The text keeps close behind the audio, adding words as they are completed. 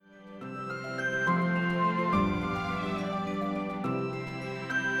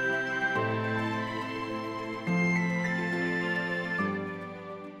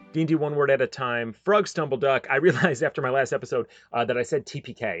D&D one word at a time. Frog Stumbleduck. I realized after my last episode that I said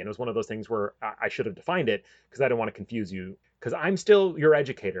TPK, and it was one of those things where I should have defined it because I don't want to confuse you. Because I'm still your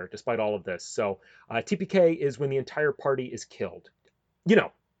educator despite all of this. So TPK is when the entire party is killed. You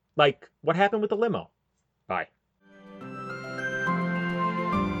know, like what happened with the limo. Bye.